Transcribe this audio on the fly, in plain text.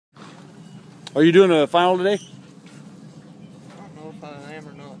Are you doing a final today? I don't know if I am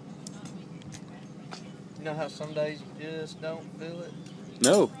or not. You know how some days you just don't feel it?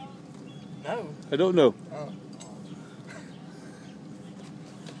 No. No. I don't know. Oh.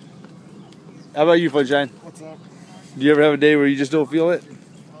 How about you, Funshine? What's up? Do you ever have a day where you just don't feel it?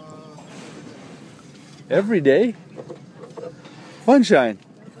 Every day? Funshine.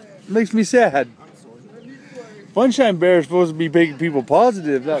 Makes me sad. Funshine Bear is supposed to be making people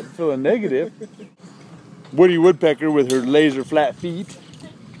positive, not feeling negative. Woody Woodpecker with her laser flat feet.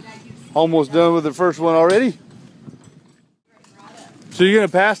 Almost done with the first one already. So you're going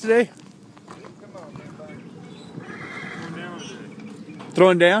to pass today?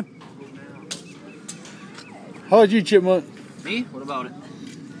 Throwing down? How about you, Chipmunk? Me? What about it?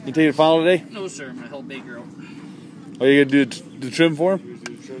 You taking a final today? No, sir. I'm going to help Baker out. Are you going to do the trim for him? He's going to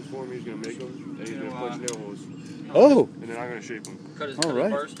do the trims for him. He's going to make them. Then he's going to punch nail holes. Oh. And then I'm going to shape them. Cut his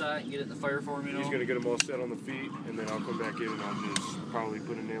Alright. bar stock and get it in the fire for him, you know? He's going to get them all set on the feet, and then I'll come back in and I'll just probably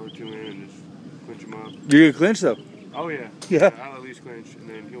put a nail or two in and just clinch them up. You're going to clinch though? Oh, yeah. Yeah. I'll at least clinch, and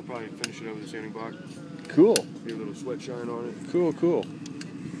then he'll probably finish it up with a sanding block. Cool. Get a little sweat shine on it. Cool, cool.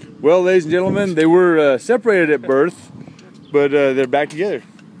 Well, ladies and gentlemen, they were separated at birth, but they're back together.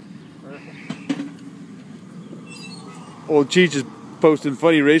 Old Cheech is posting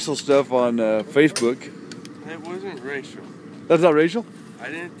funny racial stuff on Facebook. It wasn't racial. That's not racial? I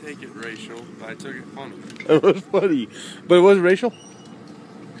didn't take it racial, but I took it funny. It was funny. But it wasn't racial?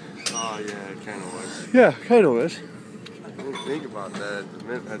 Oh, yeah, it kind of was. Yeah, kind of was. I didn't think about that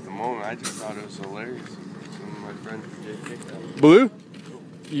at the moment. I just thought it was hilarious. Some of my friends get kicked out. Blue,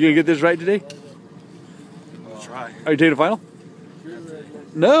 you gonna get this right today? I'll try. Are you taking a final?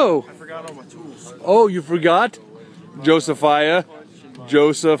 No. I forgot all my tools. Oh, you forgot? Josephiah.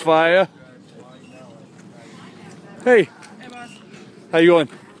 Josephiah. Hey. Hey, boss. How you going?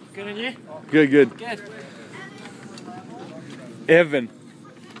 Good, and you? Good, good. Good. Evan.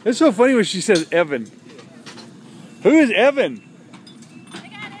 It's so funny when she says Evan. Who is Evan? I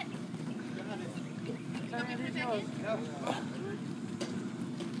got it.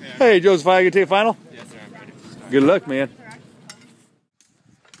 Hey, Josephiah, you take a final? Yes, sir, I'm ready. Good luck, man.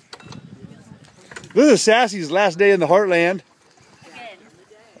 This is Sassy's last day in the Heartland.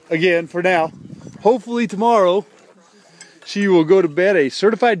 Again, for now. Hopefully tomorrow, she will go to bed a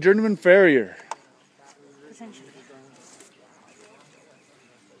certified journeyman farrier.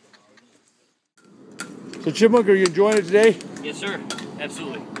 So Chipmunk, are you enjoying it today? Yes, sir.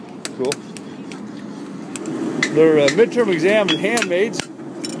 Absolutely. Cool. Their midterm exams are handmaids.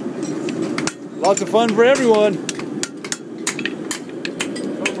 Lots of fun for everyone.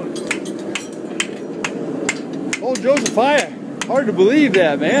 Oh, Josephiah. Hard to believe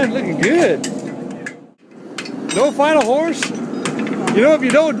that, man. Looking good. No final horse? You know, if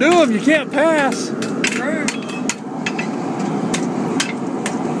you don't do them, you can't pass.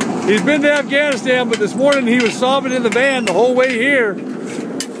 He's been to Afghanistan, but this morning he was sobbing in the van the whole way here.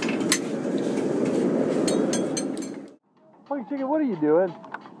 Hey, chicken, what are you doing?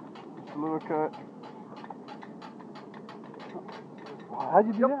 A little cut. How'd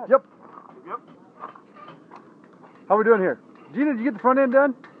you do that? Yep. How we doing here? Gina, did you get the front end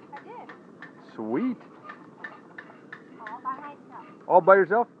done? I did. Sweet. All by myself. All by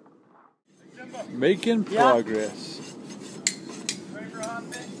yourself? Making progress.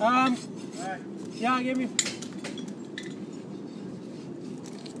 Yeah, give me.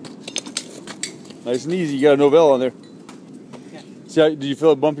 Nice and easy. You got a Novell on there. Yeah. See how, did you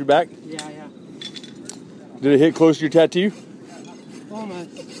feel it bump your back? Yeah, yeah. Did it hit close to your tattoo?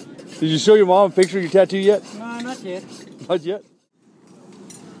 Almost. Did you show your mom a picture of your tattoo yet? No, not yet. Not yet.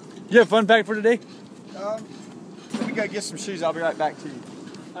 You have a fun pack for today? Let me go get some shoes. I'll be right back to you.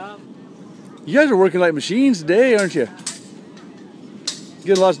 You guys are working like machines today, aren't you?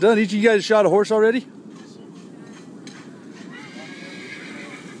 Getting lots done. Each of you guys shot a horse already?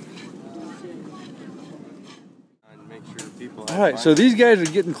 Alright, so these guys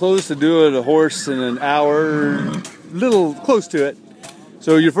are getting close to doing a horse in an hour, little close to it.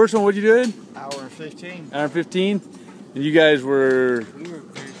 So your first one, what'd you do in? Hour and 15. Hour 15? And you guys were... We were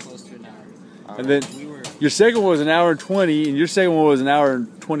very close to an hour. And then your second one was an hour and 20, and your second one was an hour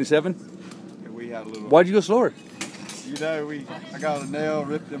and 27? We had a little. Why'd you go slower? You know, I got a nail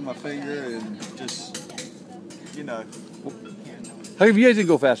ripped in my finger and just, you know. How come you guys didn't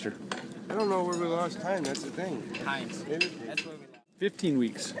go faster? I don't know where we lost time. That's the thing. Times. That's where we 15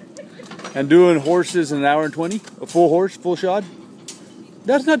 weeks. And doing horses in an hour and 20? A full horse, full shod?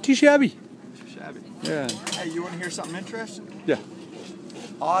 That's not too shabby. Shabby. Yeah. Hey, you want to hear something interesting? Yeah.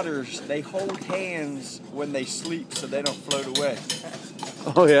 Otters, they hold hands when they sleep so they don't float away.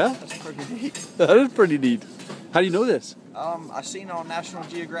 Oh, yeah? That's pretty pretty neat. That is pretty neat. How do you know this? I seen it on National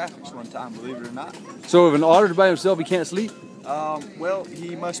Geographic one time, believe it or not. So if an otter's by himself, he can't sleep? Well,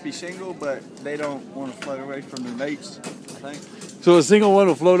 he must be single, but they don't want to float away from their mates, I think. So a single one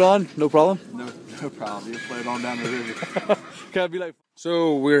will float on, no problem? No problem. He'll float on down the river. Kind of be like.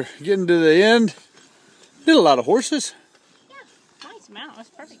 So we're getting to the end. Did a lot of horses. Yeah, nice amount. That's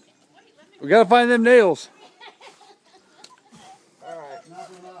perfect. We gotta find them nails. Alright,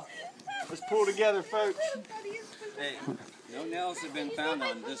 let's pull together, folks. Hey, no nails have been found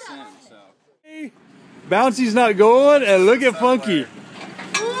on this end, so. Bouncy's not going, and look at Funky.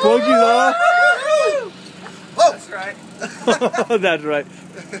 Funky's off. That's right. That's right.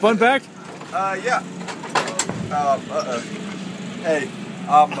 Fun fact? Yeah. Hey,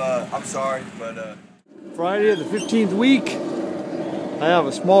 I'm sorry, but Friday of the 15th week. I have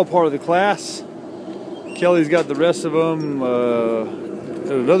a small part of the class. Kelly's got the rest of them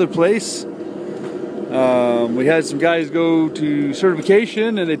at another place. We had some guys go to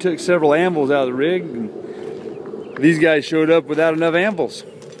certification and they took several anvils out of the rig. And these guys showed up without enough anvils.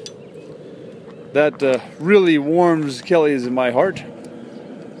 That really warms Kelly's in my heart.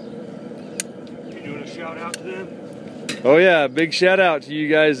 You doing a shout out to them? Oh yeah, big shout out to you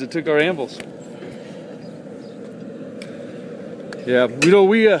guys that took our anvils. Yeah, we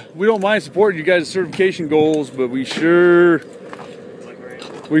don't mind supporting you guys' certification goals, but we sure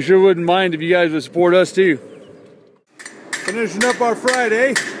wouldn't mind if you guys would support us too. Finishing up our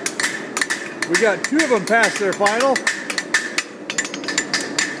Friday, we got 2 of them past their final.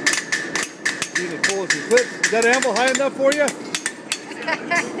 Need to pull some clips. Is that anvil high enough for you?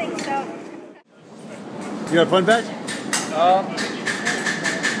 I think so. You got a fun fact?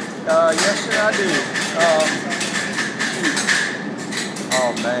 yes, sir, I do.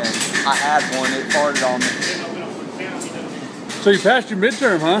 Oh man, I had one. It farted on me. So you passed your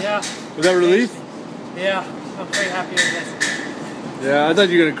midterm, huh? Yeah. Was that relief? Yeah, I'm very happy with this. Yeah, I thought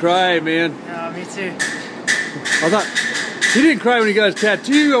you were gonna cry, man. Yeah, me too. I thought he didn't cry when he got his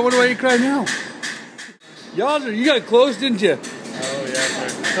tattoo. I wonder why he cried now. Yowzer, you got close, didn't you? Oh yeah, sir.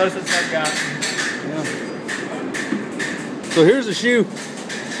 Closest I've got. Yeah. So here's the shoe.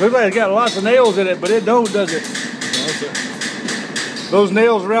 Looks like it's got lots of nails in it, but it don't, does it? Those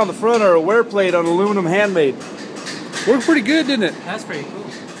nails around the front are a wear plate on aluminum handmade. Worked pretty good, didn't it? That's pretty cool.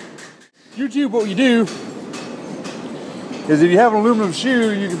 YouTube, what you do is if you have an aluminum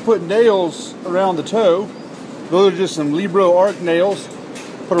shoe, you can put nails around the toe. Those are just some Libro arc nails.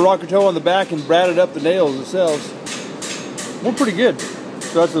 Put a rocker toe on the back and braided up the nails themselves. Worked pretty good.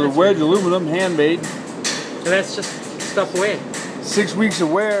 So that's a wedge aluminum, handmade. So that's just stuff away. 6 weeks of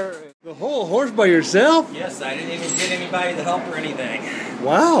wear. The whole horse by yourself? Yes, I didn't even get anybody to help or anything.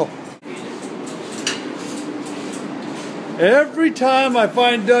 Wow. Every time I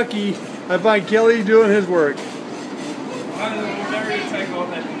find Ducky, I find Kelly doing his work.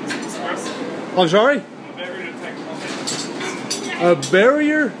 I'm sorry? A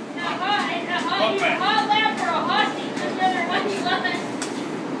barrier?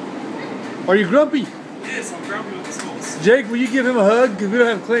 Are you grumpy? Yes, I'm grumpy with the schools. Jake, will you give him a hug? Because we don't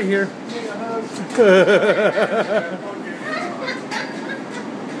have Clint here.